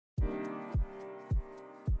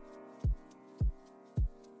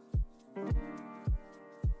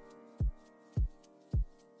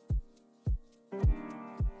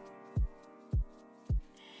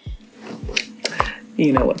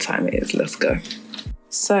You know what time it is, let's go.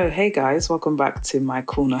 So, hey guys, welcome back to my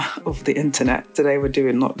corner of the internet. Today we're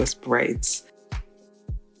doing knotless braids.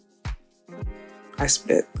 I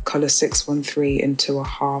split colour 613 into a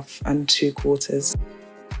half and 2/4,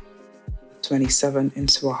 27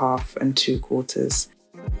 into a half and 2/4.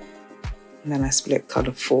 And then I split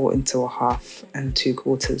colour 4 into a half and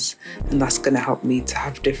 2/4. And that's going to help me to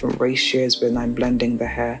have different ratios when I'm blending the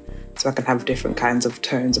hair. So I can have different kinds of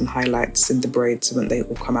tones and highlights in the braids when they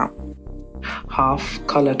all come out. Half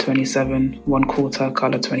colour 27, 1/4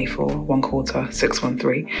 colour 24, 1/4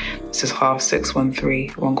 613. This is half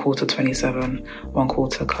 613, 1/4 27,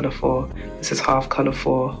 1/4 colour 4. This is half colour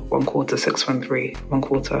 4, 1/4 613,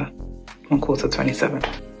 1/4 27.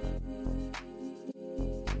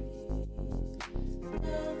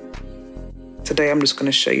 Today I'm just going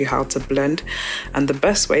to show you how to blend, and the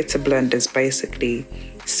best way to blend is basically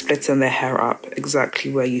splitting the hair up exactly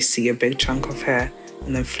where you see a big chunk of hair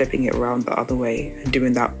and then flipping it around the other way and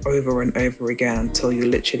doing that over and over again until you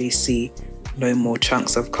literally see no more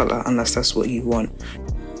chunks of colour, unless that's what you want.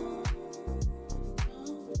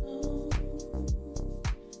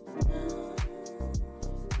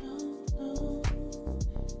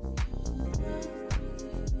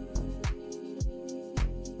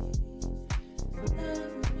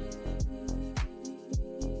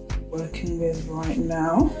 Working with right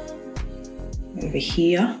now, over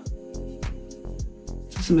here.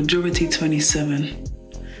 It's a majority 27.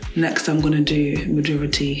 Next I'm gonna do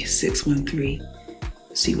majority 613.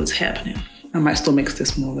 See what's happening. I might still mix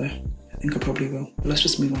this more though. I think I probably will, but let's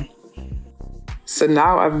just move on. So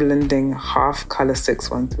now I'm blending half colour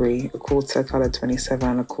 613, 1/4 colour 27,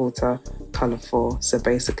 and 1/4 colour 4. So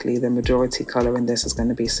basically the majority colour in this is going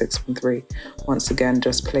to be 613. Once again,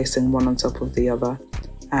 just placing one on top of the other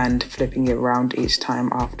and flipping it around each time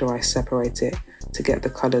after I separate it to get the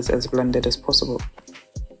colours as blended as possible.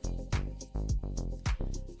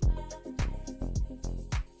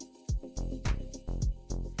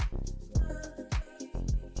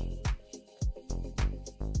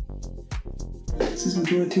 This is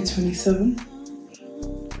majority 27.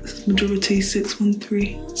 This is majority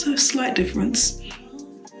 613. So a slight difference,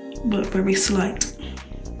 but very slight.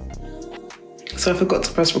 So I forgot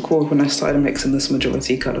to press record when I started mixing this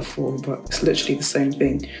majority colour 4, but it's literally the same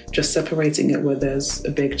thing. Just separating it where there's a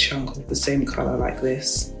big chunk of the same colour like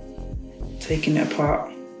this. Taking it apart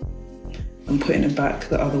and putting it back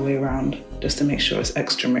the other way around just to make sure it's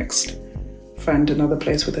extra mixed. Find another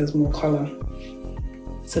place where there's more colour.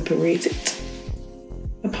 Separate it.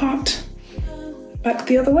 Apart. Back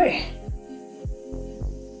the other way.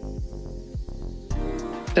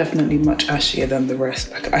 Definitely much ashier than the rest,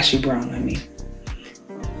 like ashy brown I mean.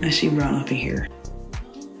 Ashy brown up in here.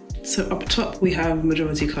 So up top we have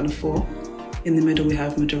majority colour 4, in the middle we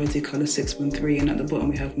have majority colour 613, and at the bottom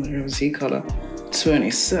we have majority colour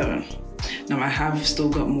 27. Now I have still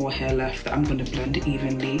got more hair left that I'm going to blend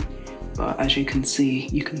evenly, but as you can see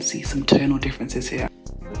some tonal differences here.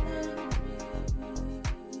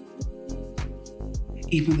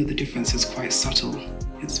 Even though the difference is quite subtle,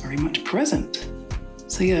 it's very much present.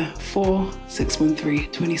 So yeah, 4, 613,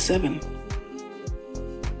 27.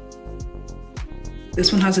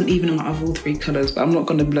 This one has an even amount of all three colours, but I'm not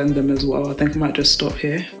going to blend them as well. I think I might just stop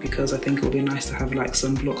here because I think it would be nice to have like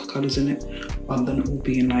some block colours in it rather than all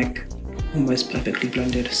being like almost perfectly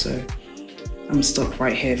blended. So I'm going to stop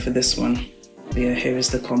right here for this one. But yeah, here is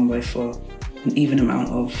the combo for an even amount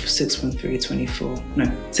of 613, 24. No,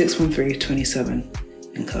 613, 27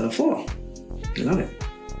 and colour 4. You love it.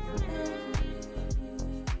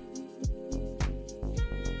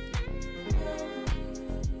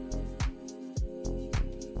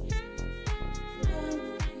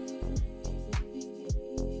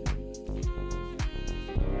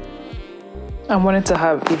 I wanted to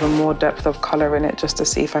have even more depth of colour in it just to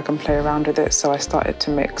see if I can play around with it, so I started to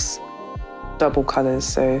mix double colours,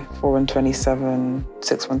 so 4 and 27,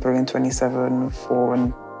 613 and 27, 4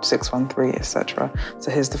 and 613, etc.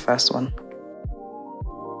 So here's the first one.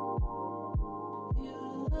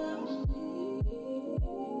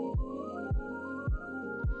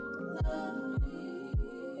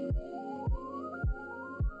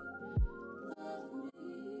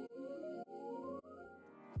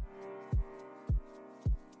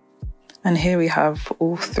 And here we have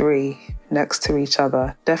all three next to each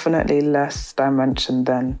other. Definitely less dimension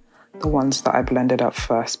than the ones that I blended up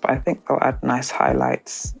first, but I think they'll add nice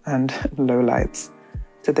highlights and lowlights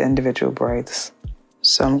to the individual braids.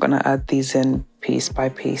 So I'm gonna add these in piece by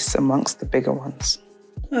piece amongst the bigger ones.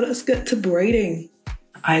 Now let's get to braiding.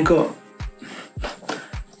 I got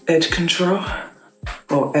edge control,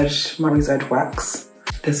 or Murray's Edge wax.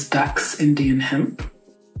 this Dax Indian Hemp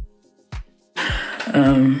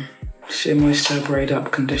Sheer Moisture Braid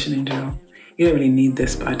Up Conditioning Gel. You don't really need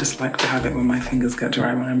this, but I just like to have it when my fingers get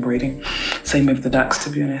dry when I'm braiding. Same with the Dax,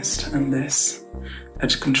 to be honest, and this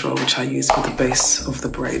edge control, which I use for the base of the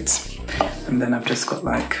braids. And then I've just got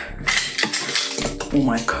like all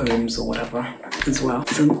my combs or whatever as well.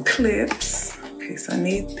 Some clips. Okay, so I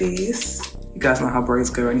need these. You guys know how braids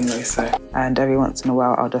go anyway, so. And every once in a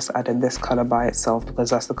while, I'll just add in this color by itself because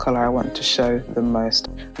that's the color I want to show the most.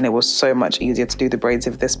 And it was so much easier to do the braids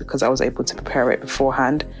with this because I was able to prepare it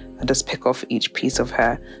beforehand and just pick off each piece of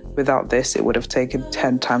hair. Without this, it would have taken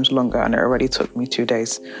 10 times longer and it already took me 2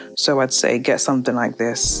 days. So I'd say get something like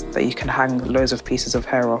this that you can hang loads of pieces of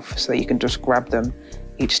hair off so that you can just grab them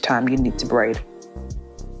each time you need to braid.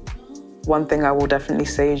 One thing I will definitely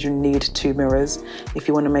say is you need 2 mirrors if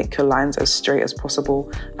you want to make your lines as straight as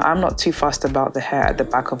possible. Now, I'm not too fussed about the hair at the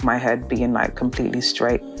back of my head being like completely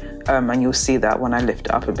straight. And you'll see that when I lift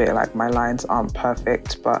it up a bit, like my lines aren't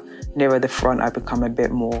perfect, but nearer the front, I become a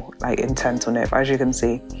bit more like intent on it. But as you can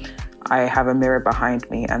see, I have a mirror behind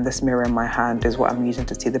me and this mirror in my hand is what I'm using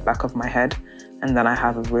to see the back of my head. And then I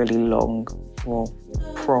have a really long, well,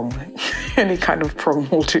 prong, any kind of prong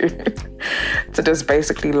will do, to just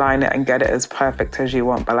basically line it and get it as perfect as you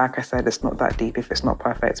want. But like I said, it's not that deep if it's not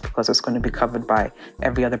perfect because it's going to be covered by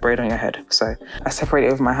every other braid on your head. So I separate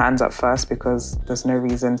it with my hands at first because there's no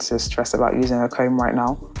reason to stress about using a comb right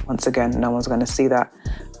now. Once again, no one's going to see that.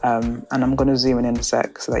 And I'm going to zoom in a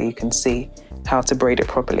sec so that you can see how to braid it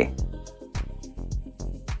properly.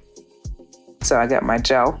 So I get my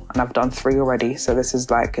gel and I've done 3 already. So this is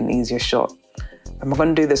like an easier shot. I'm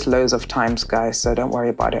going to do this loads of times, guys, so don't worry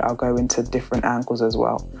about it. I'll go into different angles as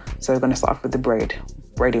well. So we're going to start off with the braid.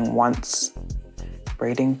 Braiding once,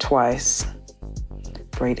 braiding twice,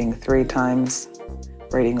 braiding 3 times,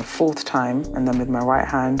 braiding a 4th time, and then with my right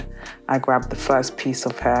hand, I grab the first piece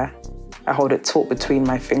of hair. I hold it taut between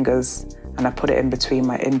my fingers and I put it in between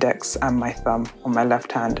my index and my thumb on my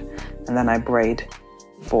left hand, and then I braid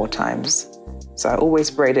 4 times. So I always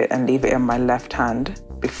braid it and leave it in my left hand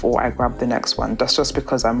before I grab the next one. That's just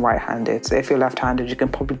because I'm right-handed. So if you're left-handed, you can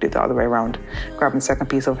probably do it the other way around. Grab the second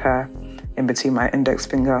piece of hair in between my index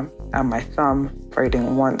finger and my thumb,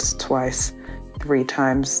 braiding once, twice, 3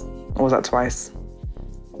 times. Or was that twice?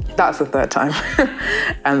 That's the 3rd time.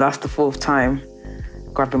 And that's the 4th time.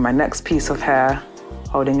 Grabbing my next piece of hair,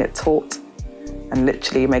 holding it taut, and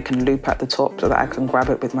literally making a loop at the top so that I can grab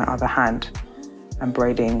it with my other hand. And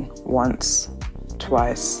braiding once,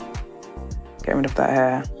 twice, get rid of that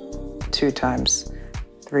hair, 2 times,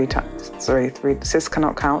 3 times, sorry, 3, sis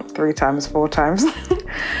cannot count, 3 times, 4 times.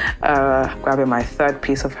 Grabbing my 3rd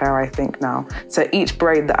piece of hair, I think now. So each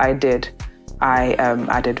braid that I did, I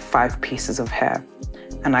added 5 pieces of hair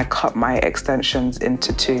and I cut my extensions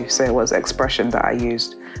into 2. So it was Xpression that I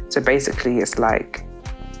used. So basically it's like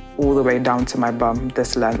all the way down to my bum,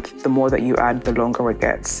 this length. The more that you add, the longer it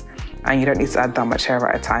gets. And you don't need to add that much hair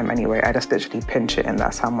at a time anyway. I just literally pinch it and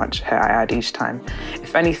that's how much hair I add each time.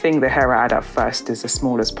 If anything, the hair I add at first is the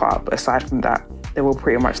smallest part, but aside from that, they're all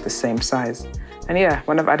pretty much the same size. And yeah,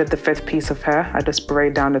 when I've added the 5th piece of hair, I just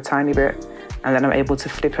braid down a tiny bit and then I'm able to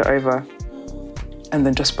flip it over and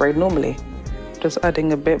then just braid normally. Just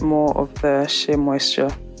adding a bit more of the Sheer Moisture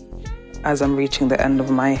as I'm reaching the end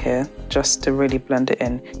of my hair, just to really blend it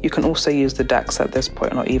in. You can also use the Dax at this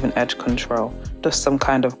point, or even edge control, just some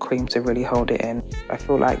kind of cream to really hold it in. I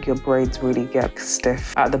feel like your braids really get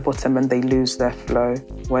stiff at the bottom and they lose their flow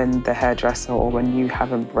when the hairdresser or when you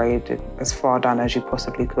haven't braided as far down as you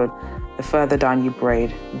possibly could. The further down you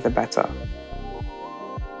braid, the better.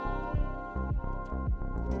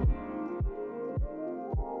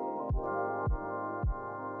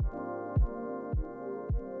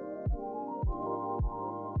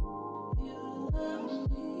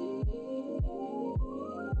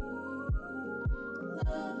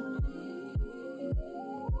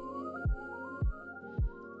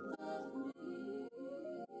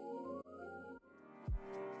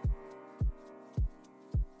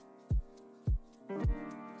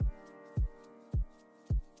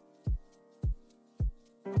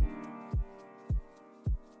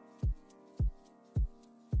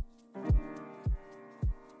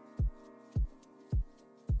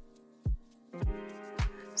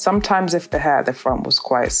 Sometimes if the hair at the front was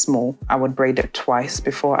quite small, I would braid it twice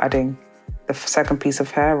before adding the 2nd piece of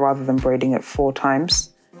hair rather than braiding it 4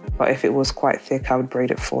 times. But if it was quite thick, I would braid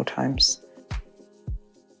it 4 times.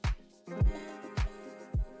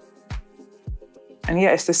 And yeah,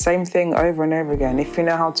 it's the same thing over and over again. If you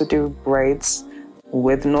know how to do braids,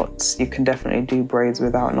 with knots. You can definitely do braids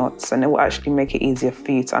without knots, and it will actually make it easier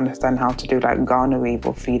for you to understand how to do like garner weave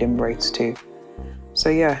or feed-in braids too. So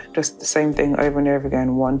yeah, just the same thing over and over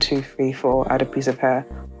again. 1, 2, 3, 4, add a piece of hair.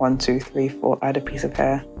 1, 2, 3, 4, add a piece of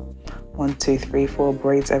hair. 1, 2, 3, 4,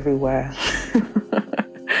 braids everywhere.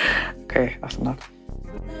 Okay, that's enough.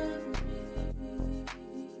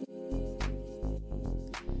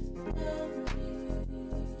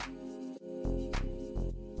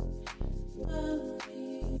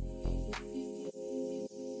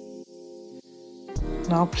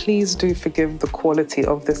 Now, please do forgive the quality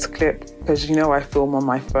of this clip, because you know I film on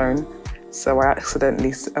my phone, so I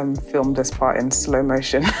accidentally filmed this part in slow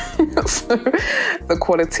motion. So the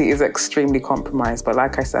quality is extremely compromised, but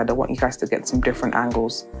like I said, I want you guys to get some different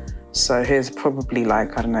angles. So here's probably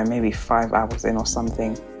like, I don't know, maybe 5 hours in or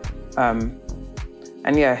something.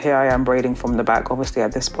 And yeah, here I am braiding from the back. Obviously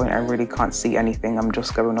at this point I really can't see anything. I'm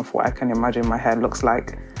just going off what I can imagine my hair looks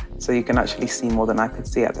like. So you can actually see more than I could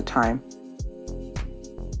see at the time.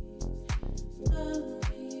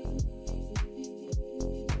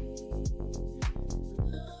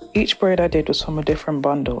 Each braid I did was from a different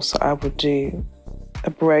bundle. So I would do a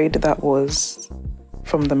braid that was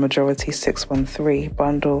from the majority 613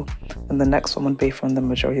 bundle, and the next one would be from the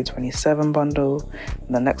majority 27 bundle,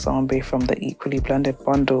 and the next one would be from the equally blended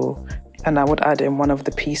bundle, and I would add in one of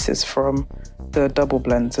the pieces from the double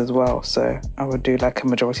blends as well. So I would do like a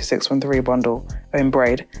majority 613 bundle in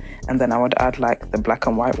braid, and then I would add like the black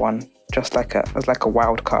and white one just like as like a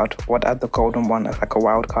wild card. I would add the golden one as like a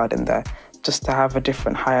wild card in there, just to have a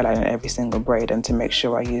different highlight in every single braid and to make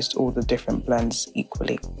sure I used all the different blends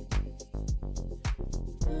equally.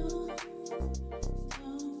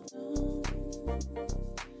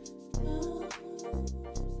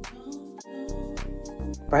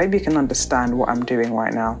 I hope you can understand what I'm doing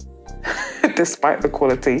right now. Despite the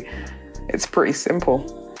quality, it's pretty simple.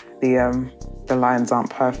 The lines aren't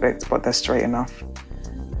perfect, but they're straight enough.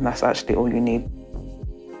 And that's actually all you need.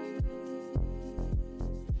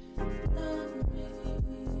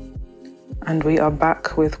 And we are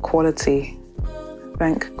back with quality.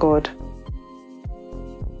 Thank God.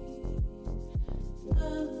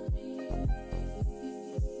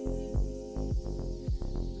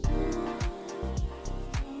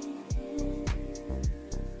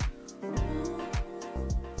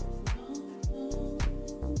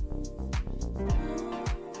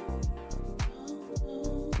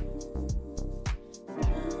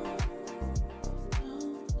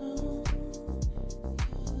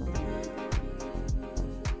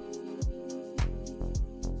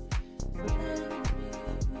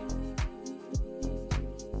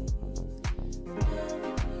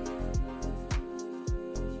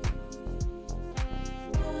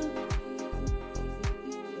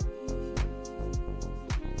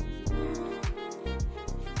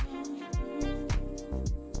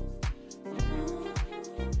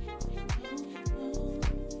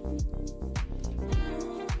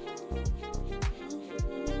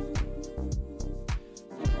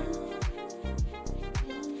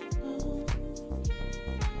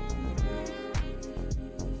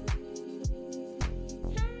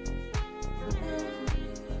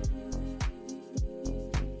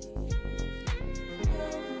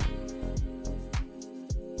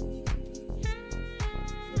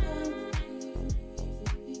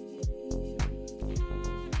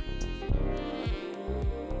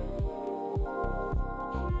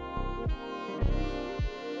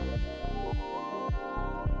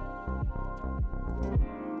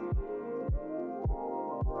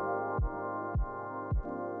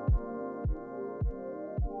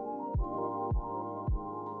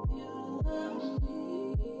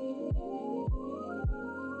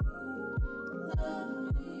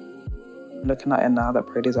 Looking at it now, that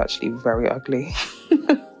braid is actually very ugly.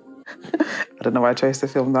 I don't know why I chose to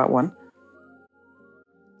film that one.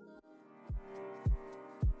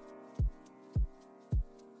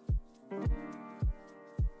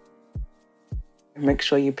 Make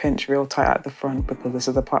sure you pinch real tight at the front, because this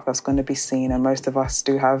is the part that's going to be seen, and most of us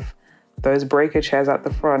do have those breakage hairs at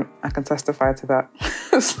the front. I can testify to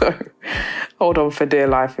that. So hold on for dear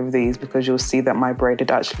life with these, because you'll see that my braid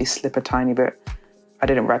did actually slip a tiny bit. I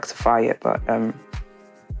didn't rectify it, but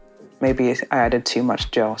maybe I added too much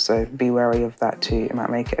gel, so be wary of that too. It might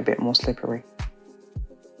make it a bit more slippery.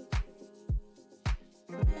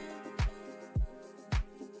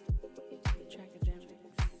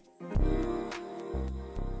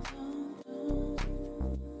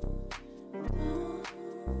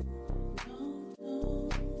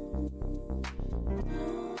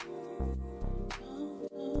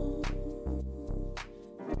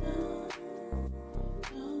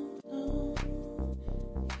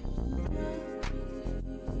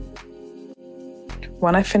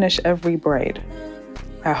 when I finish every braid,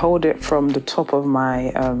 I hold it from the top of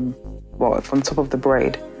my, from top of the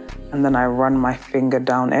braid, and then I run my finger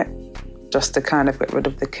down it just to kind of get rid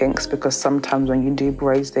of the kinks, because sometimes when you do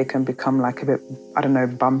braids, they can become like a bit, I don't know,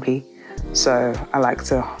 bumpy. So I like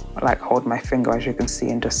to hold my finger, as you can see,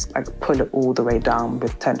 and just like pull it all the way down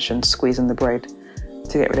with tension, squeezing the braid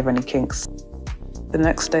to get rid of any kinks. The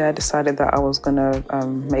next day I decided that I was gonna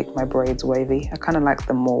make my braids wavy. I kind of like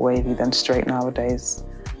them more wavy than straight nowadays.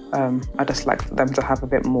 I just like them to have a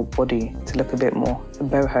bit more body, to look a bit more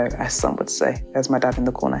boho, as some would say. There's my dad in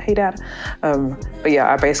the corner. Hey, Dad. But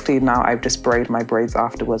yeah, I just braid my braids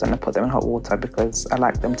afterwards and I put them in hot water because I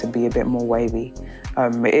like them to be a bit more wavy.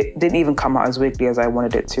 It didn't even come out as wiggly as I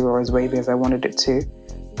wanted it to, or as wavy as I wanted it to,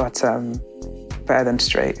 but better than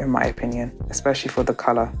straight, in my opinion, especially for the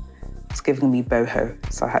color. It's giving me boho,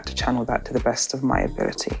 so I had to channel that to the best of my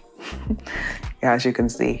ability. Yeah, as you can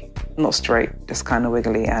see, not straight, just kind of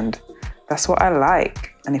wiggly, and that's what I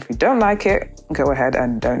like. And if you don't like it, go ahead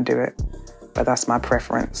and don't do it, but that's my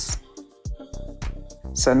preference.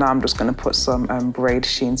 So now I'm just going to put some braid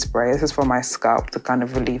sheen spray. This is for my scalp, to kind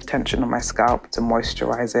of relieve tension on my scalp, to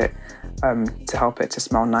moisturize it, to help it to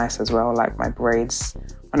smell nice as well, like my braids.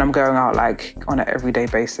 When I'm going out like on an everyday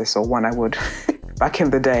basis, or when I would back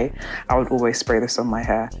in the day, I would always spray this on my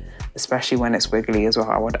hair, especially when it's wiggly as well.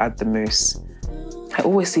 I would add the mousse. I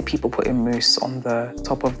always see people putting mousse on the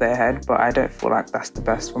top of their head, but I don't feel like that's the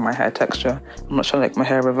best for my hair texture. I'm not trying to make my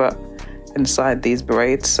hair revert inside these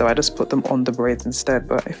braids, so I just put them on the braids instead.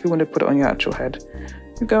 But if you want to put it on your actual head,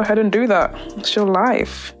 you go ahead and do that. It's your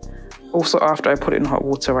life. Also, after I put it in hot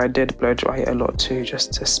water, I did blow dry it a lot too,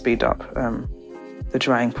 just to speed up the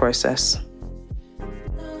drying process.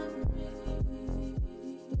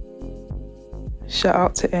 Shout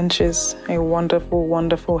out to Inches, a wonderful,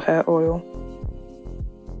 wonderful hair oil.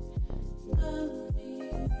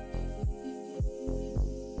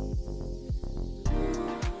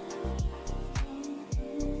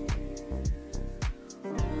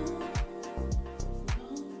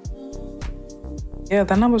 Yeah,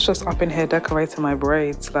 then I was just up in here decorating my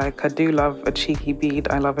braids. Like, I do love a cheeky bead,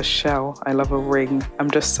 I love a shell, I love a ring. I'm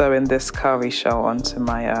just sewing this cowrie shell onto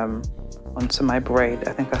my braid.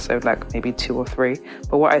 I think I sewed like maybe 2 or 3.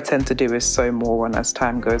 But what I tend to do is sew more on as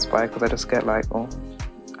time goes by, because I just get like,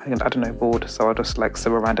 I don't know, bored. So I'll just like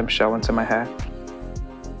sew a random shell into my hair.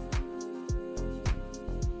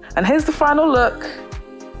 And here's the final look.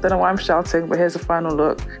 Don't know why I'm shouting, but here's the final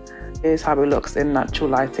look. Here's how it looks in natural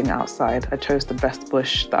lighting outside. I chose the best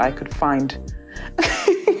bush that I could find,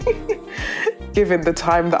 given the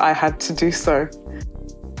time that I had to do so.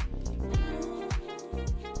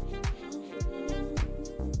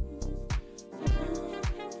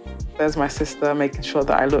 There's my sister making sure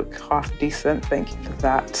that I look half decent. Thank you for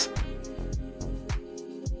that.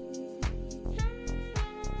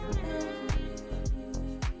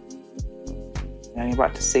 And you're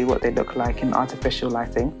about to see what they look like in artificial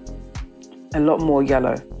lighting. A lot more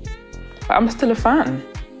yellow, but I'm still a fan.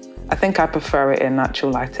 I think I prefer it in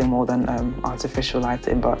natural lighting more than artificial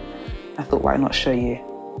lighting, but I thought, why not show you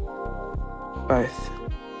both?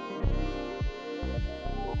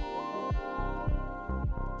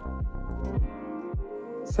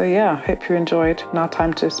 So yeah, hope you enjoyed. Now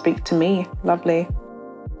time to speak to me. Lovely.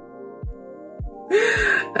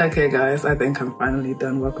 Okay guys, I think I'm finally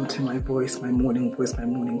done. Welcome to my voice, my morning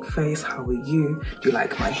face. How are you? Do you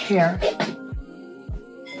like my hair?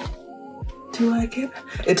 Do you like it?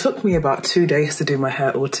 It took me about 2 days to do my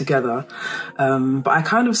hair all together, but I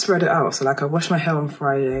kind of spread it out. So like, I washed my hair on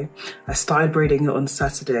Friday, I started braiding it on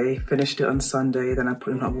Saturday, finished it on Sunday, then I put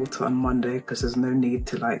it in hot water on Monday, because there's no need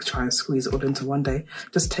to like try and squeeze it all into one day.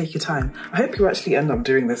 Just take your time. I hope you actually end up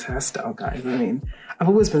doing this hairstyle, guys. I mean, I've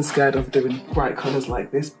always been scared of doing bright colors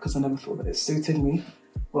like this because I never thought that it suited me,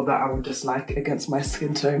 or that I would just like it against my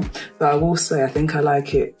skin tone. But I will say, I think I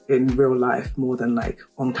like it in real life more than like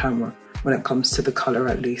on camera, when it comes to the color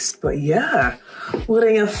at least. But yeah, what do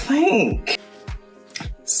you think?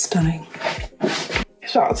 Stunning.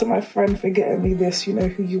 Shout out to my friend for getting me this. You know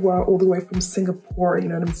who you are, all the way from Singapore, you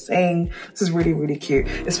know what I'm saying? This is really, really cute.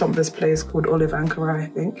 It's from this place called Olive Ankara, I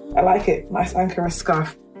think. I like it, nice Ankara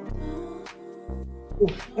scarf. Ooh,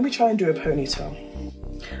 let me try and do a ponytail.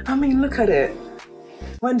 I mean, look at it.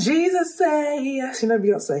 When Jesus say yes, you know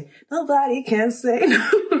Beyonce, nobody can say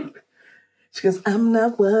no. She goes, I'm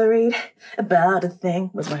not worried about a thing.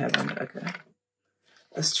 Where's my hair on? Okay.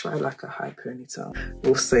 Let's try like a high ponytail.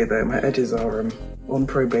 We'll say though, my edges are on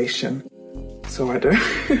probation. So I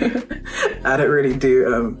don't really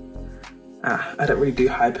do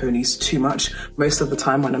high ponies too much. Most of the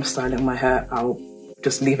time when I'm styling my hair, I'll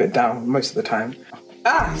just leave it down most of the time.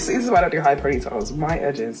 Ah, you see, this is why I don't do high ponytails. My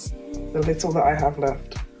edges, the little that I have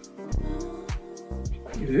left.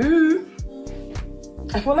 Ooh.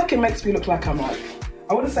 I feel like it makes me look like I'm like,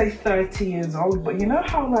 I wouldn't say 30 years old, but you know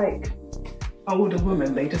how like older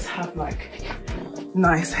women, they just have like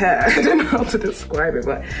nice hair. I don't know how to describe it,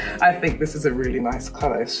 but I think this is a really nice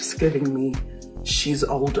color. It's just giving me, she's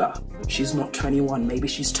older. She's not 21, maybe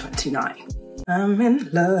she's 29. I'm in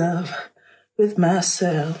love with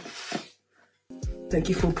myself. Thank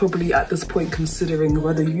you for probably at this point considering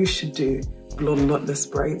whether you should do blonde knotless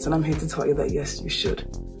braids, and I'm here to tell you that yes, you should,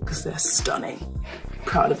 because they're stunning.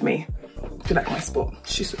 Proud of me. Do you like my spot?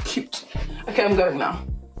 She's so cute. Okay, I'm going now.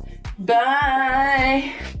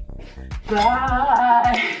 Bye.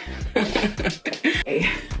 Bye.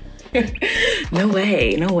 No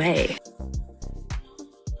way, no way.